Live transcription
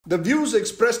The views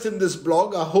expressed in this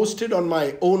blog are hosted on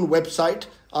my own website,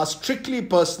 are strictly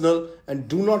personal, and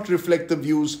do not reflect the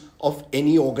views of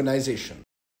any organization.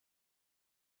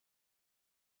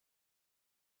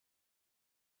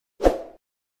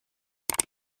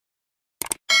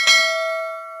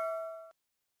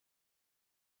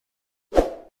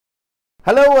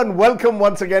 Hello and welcome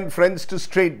once again, friends, to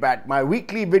Straight Bat, my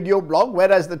weekly video blog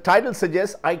where, as the title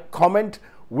suggests, I comment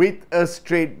with a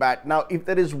straight bat. Now, if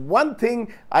there is one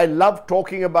thing I love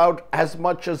talking about as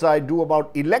much as I do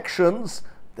about elections,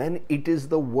 then it is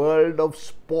the world of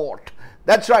sport.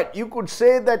 That's right, you could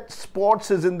say that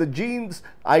sports is in the genes.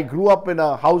 I grew up in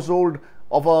a household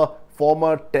of a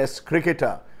former Test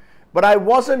cricketer. But I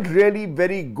wasn't really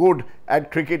very good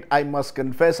at cricket, I must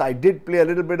confess. I did play a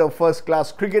little bit of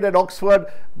first-class cricket at Oxford,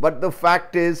 but the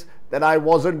fact is that I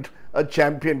wasn't a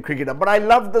champion cricketer. But I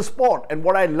loved the sport, and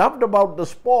what I loved about the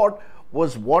sport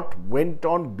was what went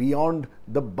on beyond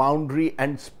the boundary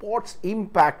and sports'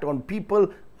 impact on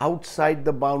people outside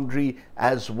the boundary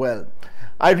as well.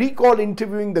 I recall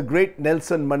interviewing the great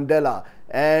Nelson Mandela,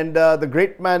 and the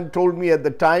great man told me at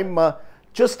the time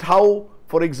just how,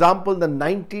 for example, the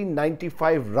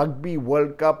 1995 Rugby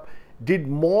World Cup did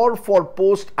more for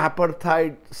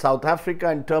post-apartheid South Africa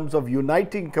in terms of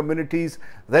uniting communities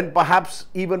than perhaps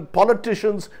even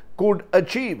politicians could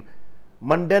achieve.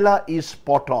 Mandela is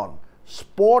spot on.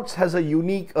 Sports has a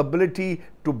unique ability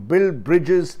to build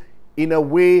bridges in a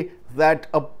way that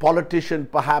a politician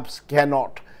perhaps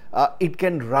cannot. It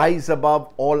can rise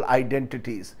above all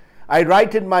identities. I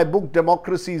write in my book,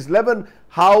 Democracy is 11,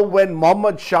 how when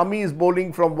Mohammed Shami is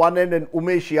bowling from one end and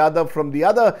Umesh Yadav from the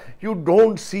other, you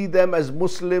don't see them as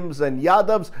Muslims and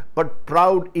Yadavs, but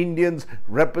proud Indians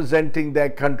representing their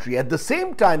country. At the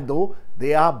same time, though,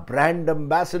 they are brand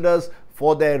ambassadors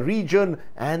for their region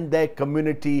and their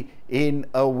community in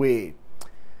a way.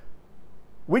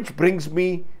 Which brings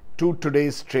me to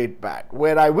today's Straight Bat,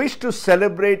 where I wish to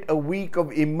celebrate a week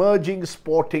of emerging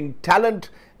sporting talent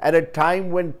at a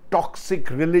time when toxic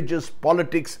religious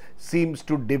politics seems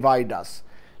to divide us.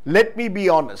 Let me be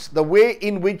honest, the way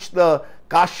in which the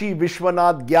Kashi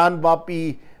Vishwanath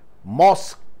Gyanvapi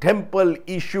mosque temple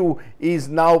issue is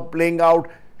now playing out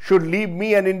should leave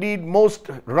me, and indeed most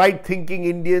right-thinking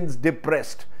Indians,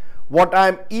 depressed. What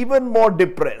I'm even more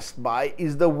depressed by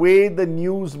is the way the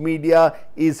news media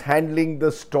is handling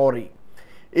the story.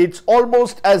 It's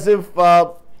almost as if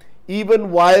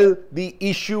even while the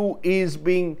issue is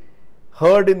being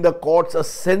heard in the courts, a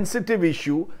sensitive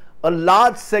issue, a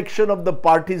large section of the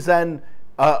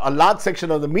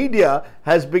media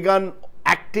has begun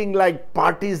acting like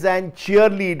partisan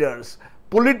cheerleaders,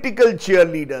 political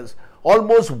cheerleaders,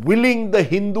 almost willing the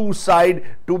Hindu side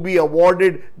to be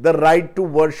awarded the right to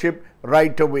worship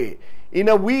right away. In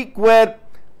a week where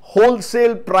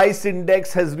wholesale price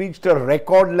index has reached a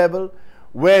record level,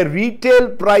 where retail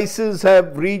prices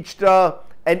have reached an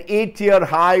 8-year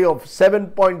high of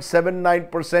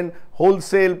 7.79%,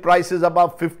 wholesale prices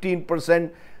above 15%,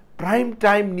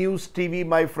 primetime news TV,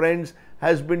 my friends,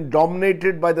 has been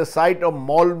dominated by the sight of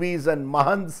Maulvis and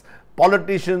Mahants,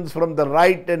 politicians from the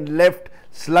right and left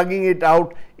slugging it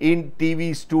out in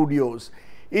TV studios.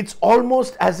 It's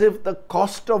almost as if the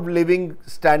cost of living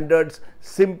standards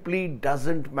simply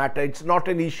doesn't matter. It's not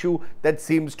an issue that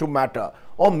seems to matter.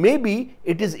 Or maybe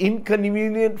it is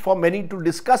inconvenient for many to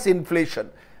discuss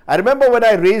inflation. I remember when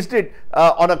I raised it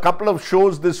on a couple of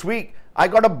shows this week, I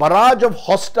got a barrage of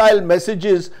hostile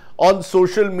messages on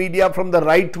social media from the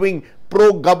right-wing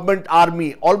pro-government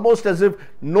army, almost as if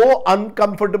no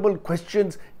uncomfortable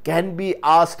questions can be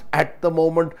asked at the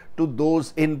moment to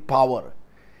those in power.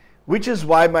 Which is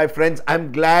why, my friends,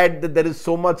 I'm glad that there is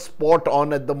so much sport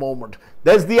on at the moment.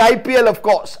 There's the IPL, of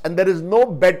course, and there is no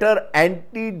better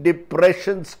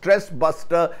anti-depression stress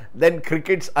buster than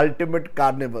cricket's ultimate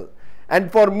carnival.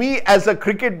 And for me, as a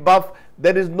cricket buff,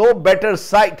 there is no better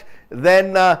sight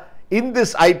than in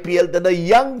this IPL than a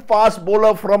young fast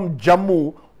bowler from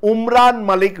Jammu, Umran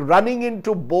Malik, running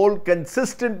into bowl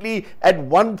consistently at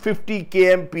 150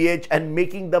 kmph and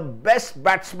making the best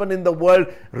batsman in the world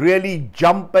really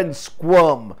jump and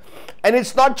squirm. And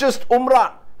it's not just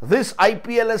Umran. This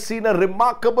IPL has seen a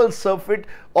remarkable surfeit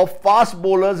of fast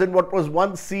bowlers in what was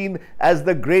once seen as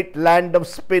the great land of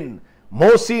spin.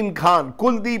 Mohsin Khan,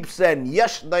 Kuldeep Sen,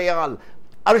 Yash Dayal,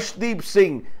 Arshdeep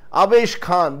Singh, Avesh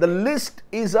Khan. The list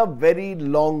is a very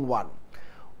long one.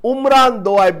 Umran,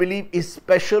 though, I believe is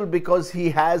special because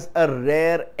he has a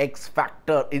rare X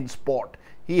factor in sport.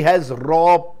 He has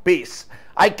raw pace.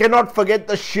 I cannot forget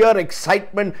the sheer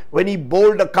excitement when he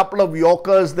bowled a couple of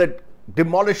Yorkers that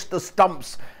demolished the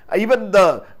stumps. Even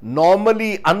the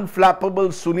normally unflappable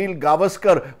Sunil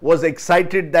Gavaskar was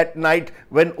excited that night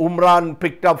when Umran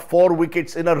picked up 4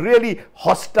 wickets in a really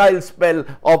hostile spell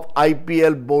of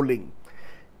IPL bowling.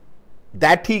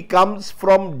 That he comes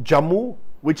from Jammu,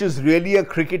 which is really a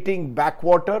cricketing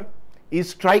backwater, is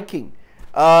striking.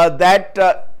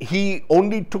 That he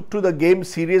only took to the game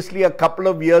seriously a couple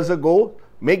of years ago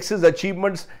makes his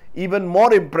achievements even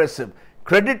more impressive.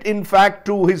 Credit in fact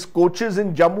to his coaches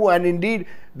in Jammu and indeed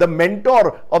the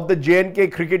mentor of the J&K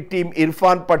cricket team,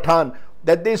 Irfan Pathan,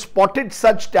 that they spotted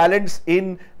such talents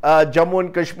in Jammu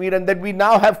and Kashmir, and that we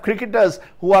now have cricketers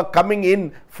who are coming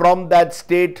in from that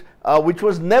state which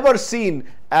was never seen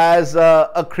as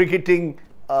a cricketing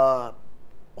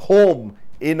home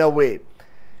in a way.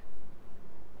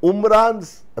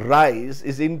 Umran's rise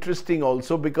is interesting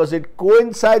also because it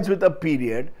coincides with a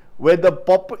period where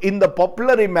in the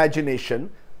popular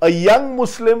imagination, a young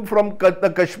Muslim from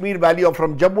the Kashmir Valley or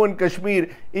from Jammu and Kashmir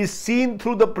is seen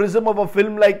through the prism of a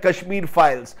film like Kashmir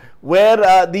Files,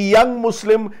 where the young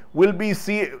Muslim will be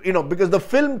seen, because the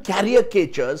film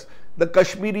caricatures the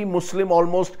Kashmiri Muslim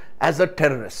almost as a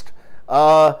terrorist.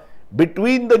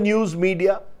 Between the news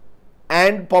media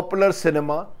and popular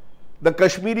cinema, the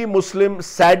Kashmiri Muslim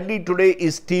sadly today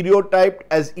is stereotyped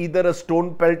as either a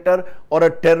stone pelter or a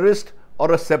terrorist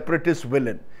or a separatist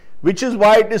villain, which is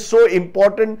why it is so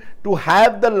important to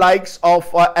have the likes of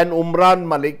an Umran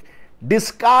Malik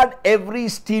discard every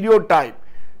stereotype,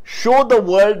 show the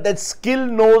world that skill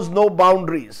knows no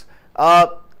boundaries.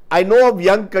 I know of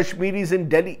young Kashmiris in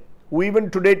Delhi who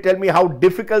even today tell me how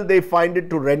difficult they find it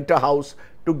to rent a house,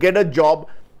 to get a job,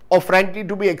 or frankly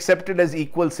to be accepted as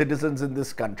equal citizens in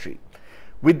this country.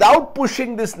 Without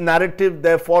pushing this narrative,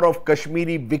 therefore, of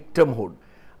Kashmiri victimhood,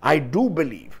 I do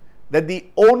believe that the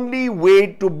only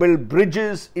way to build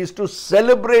bridges is to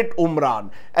celebrate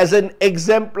Umran as an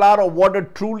exemplar of what a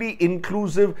truly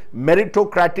inclusive,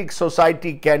 meritocratic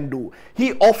society can do.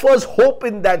 He offers hope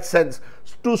in that sense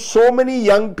to so many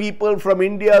young people from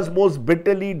India's most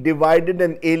bitterly divided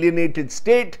and alienated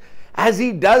state, as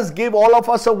he does give all of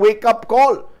us a wake-up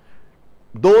call.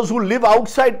 Those who live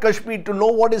outside Kashmir to know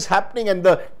what is happening and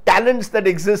the talents that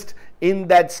exist in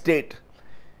that state.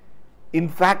 In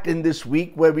fact, in this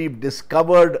week where we've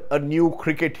discovered a new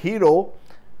cricket hero,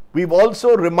 we've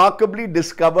also remarkably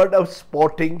discovered a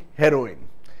sporting heroine.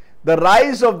 The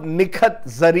rise of Nikhat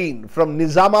Zareen from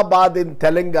Nizamabad in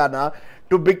Telangana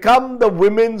to become the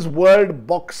women's world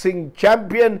boxing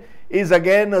champion is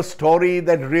again a story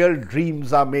that real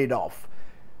dreams are made of.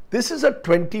 This is a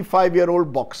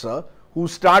 25-year-old boxer who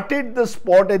started the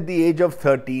sport at the age of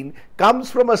 13,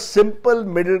 comes from a simple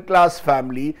middle-class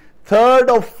family, third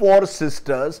of 4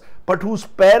 sisters, but whose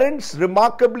parents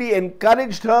remarkably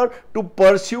encouraged her to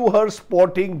pursue her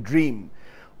sporting dream.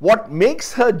 What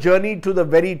makes her journey to the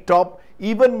very top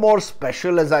even more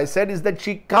special, as I said, is that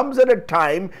she comes at a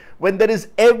time when there is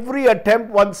every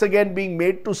attempt once again being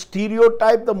made to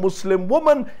stereotype the Muslim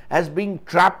woman as being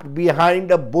trapped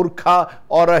behind a burqa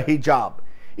or a hijab.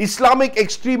 Islamic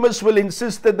extremists will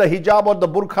insist that the hijab or the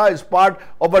burqa is part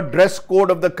of a dress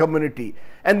code of the community.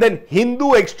 And then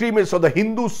Hindu extremists, or the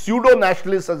Hindu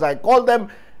pseudo-nationalists as I call them,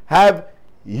 have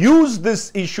used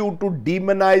this issue to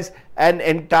demonize an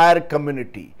entire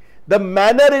community. The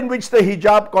manner in which the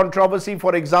hijab controversy,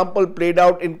 for example, played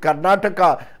out in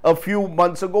Karnataka a few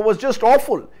months ago was just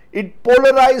awful. It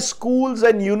polarized schools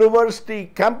and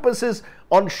university campuses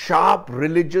on sharp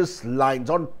religious lines,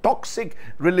 on toxic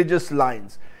religious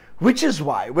lines. Which is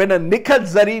why when a Nikhat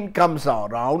Zareen comes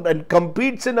around and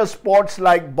competes in a sports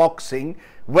like boxing,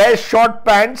 wears short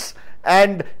pants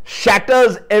and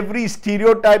shatters every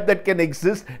stereotype that can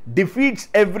exist, defeats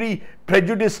every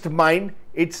prejudiced mind,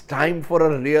 it's time for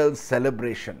a real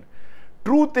celebration.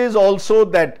 Truth is also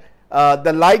that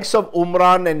the likes of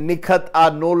Umran and Nikhat are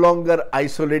no longer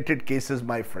isolated cases,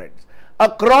 my friends.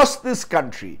 Across this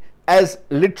country, as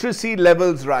literacy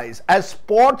levels rise, as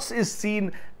sports is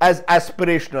seen as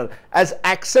aspirational, as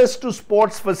access to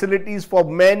sports facilities for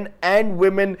men and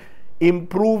women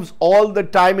improves all the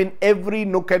time in every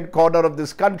nook and corner of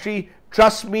this country,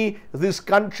 trust me, this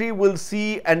country will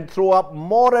see and throw up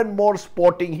more and more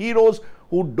sporting heroes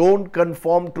who don't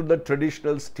conform to the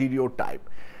traditional stereotype.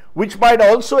 Which might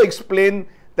also explain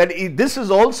that this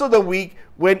is also the week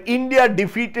when India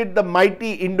defeated the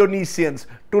mighty Indonesians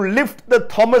to lift the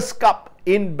Thomas Cup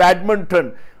in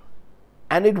badminton.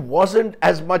 And it wasn't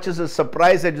as much as a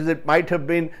surprise as it might have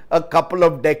been a couple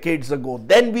of decades ago.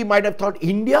 Then we might have thought,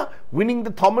 India winning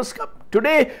the Thomas Cup?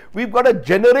 Today, we've got a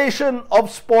generation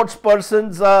of sports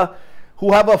persons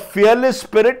who have a fearless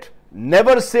spirit,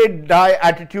 never say die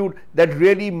attitude that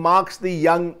really marks the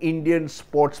young Indian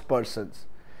sports persons.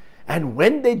 And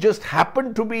when they just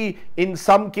happen to be, in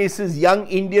some cases, young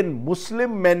Indian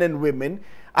Muslim men and women,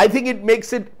 I think it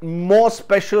makes it more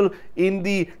special in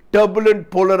the turbulent,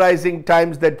 polarizing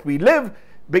times that we live,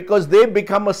 because they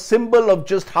become a symbol of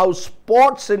just how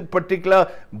sports in particular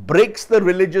breaks the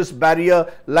religious barrier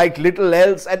like little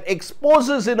else and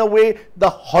exposes in a way the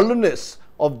hollowness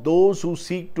of those who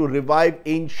seek to revive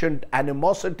ancient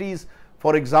animosities,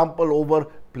 for example, over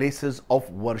places of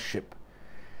worship.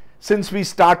 Since we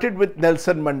started with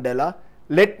Nelson Mandela,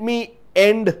 let me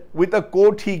end with a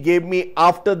quote he gave me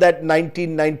after that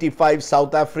 1995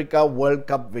 South Africa World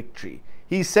Cup victory.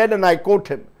 He said, and I quote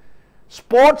him,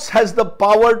 "Sports has the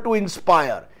power to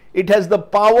inspire. It has the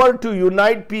power to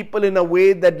unite people in a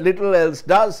way that little else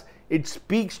does. It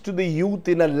speaks to the youth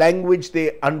in a language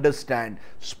they understand.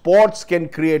 Sports can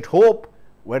create hope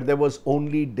where there was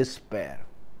only despair."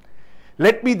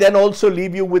 Let me then also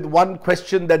leave you with one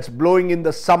question that's blowing in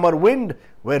the summer wind,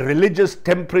 where religious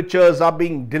temperatures are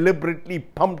being deliberately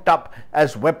pumped up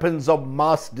as weapons of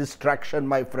mass distraction,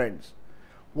 my friends.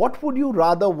 What would you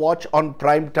rather watch on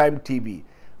primetime TV?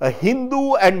 A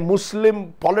Hindu and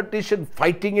Muslim politician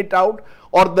fighting it out,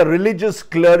 or the religious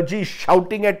clergy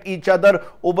shouting at each other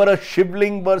over a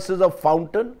shivling versus a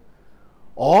fountain?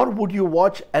 Or would you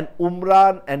watch an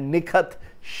Umran and Nikhat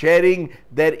sharing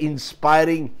their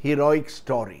inspiring heroic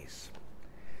stories?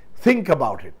 Think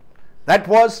about it. That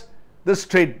was The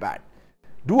Straight Bat.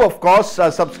 Do of course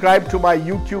subscribe to my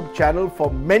YouTube channel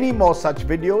for many more such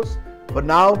videos. For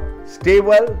now, stay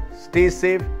well, stay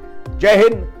safe. Jai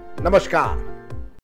Hind, Namaskar.